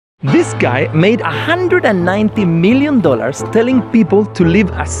This guy made $190 million telling people to live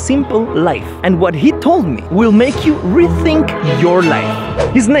a simple life. And what he told me will make you rethink your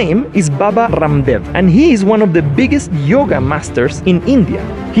life. His name is Baba Ramdev, and he is one of the biggest yoga masters in India.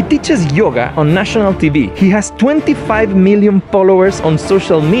 He teaches yoga on national TV. He has 25 million followers on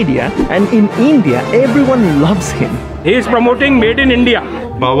social media, and in India, everyone loves him. He is promoting Made in India.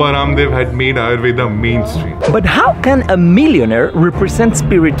 Baba Ramdev had made Ayurveda mainstream. But how can a millionaire represent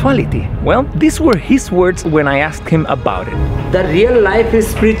spirituality? Well, these were his words when I asked him about it. The real life is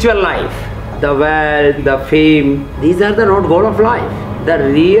spiritual life. The wealth, the fame, these are the not goal of life. The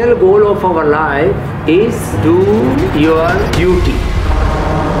real goal of our life is do your duty.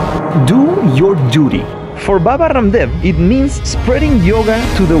 Do your duty. For Baba Ramdev, it means spreading yoga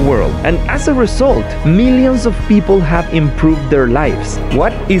to the world. And as a result, millions of people have improved their lives.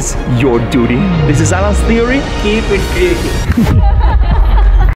 What is your duty? This is Alan's theory. Keep it creative.